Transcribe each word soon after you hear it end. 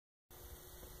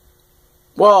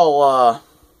Well,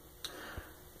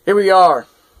 here we are,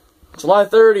 July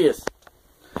 30th.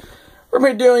 We're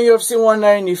going to be doing UFC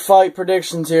 190 fight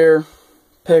predictions here.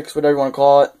 Picks, whatever you want to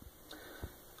call it.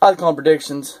 I like to call them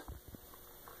predictions.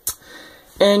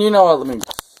 And you know what,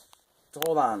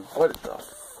 hold on. What the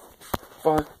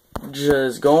fuck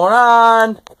is going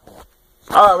on?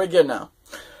 Alright, we're good now.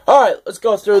 Alright, let's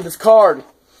go through this card.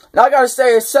 Now I gotta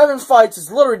say, 7 fights is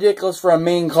a little ridiculous for a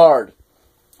main card.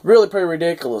 Really pretty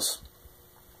ridiculous.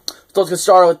 So let's get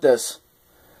started with this.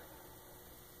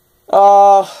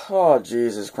 Oh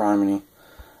Jesus criminy.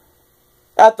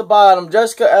 At the bottom,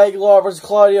 Jessica Aguilar versus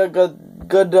Claudia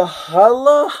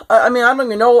Gadelha. I mean, I don't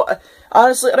even know.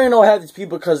 Honestly, I don't even know half these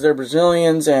people because they're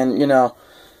Brazilians, and you know,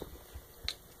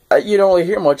 you don't really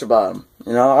hear much about them.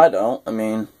 You know, I don't. I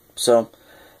mean, so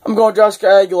I'm going Jessica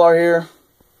Aguilar here.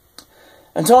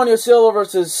 Antonio Silva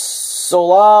versus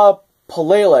Sola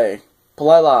Palele.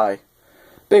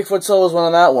 Bigfoot Silva's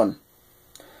winning that one.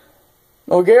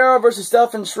 Nogueira versus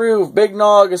Stefan Struve. Big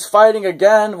Nog is fighting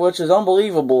again, which is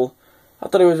unbelievable. I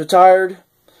thought he was retired.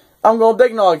 I'm going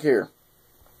Big Nog here.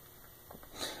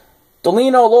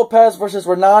 Dolino Lopez versus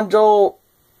Fernando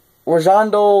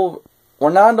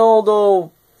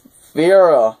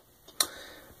Vieira.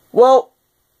 Well,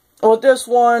 with this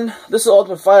one, this is the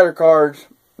Ultimate Fighter card.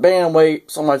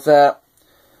 Bantamweight, something like that.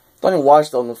 Don't even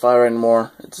watch the Ultimate Fighter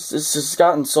anymore. It's just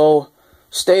gotten so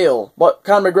stale. But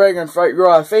Conor McGregor and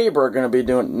Uriah Faber are going to be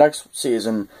doing next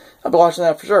season. I'll be watching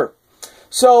that for sure.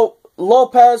 So,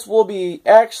 Lopez will be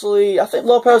actually, I think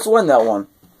Lopez will win that one.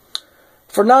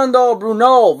 Fernando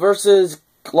Bruno versus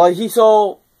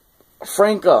Lahiso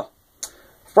Franca.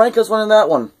 Franca's winning that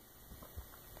one.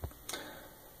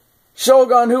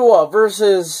 Shogun Rua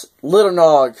versus Little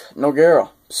Nog Nogueira.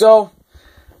 So,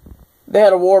 they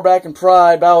had a war back in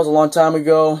Pride. That was a long time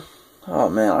ago. Oh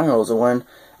man, I know it was a win.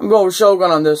 I'm going with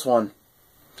Shogun on this one.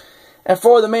 And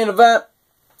for the main event,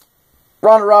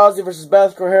 Ronda Rousey versus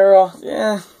Beth Correia.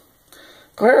 Yeah,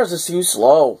 Correia's just too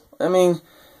slow. I mean,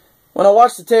 when I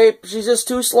watch the tape, she's just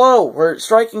too slow. Her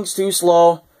striking's too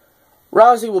slow.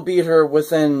 Rousey will beat her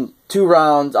within 2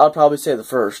 rounds. I'll probably say the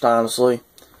first, honestly.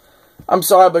 I'm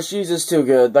sorry, but she's just too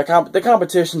good. The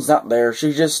competition's not there.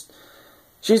 She's just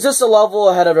a level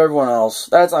ahead of everyone else.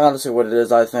 That's honestly what it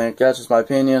is, I think. That's just my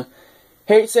opinion.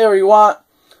 Hate, say what you want.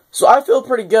 So I feel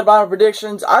pretty good about my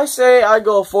predictions. I say I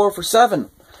go 4 for 7.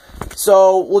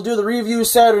 So we'll do the review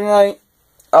Saturday night.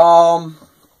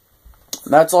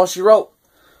 That's all she wrote.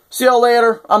 See y'all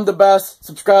later. I'm the best.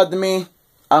 Subscribe to me.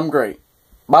 I'm great.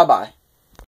 Bye-bye.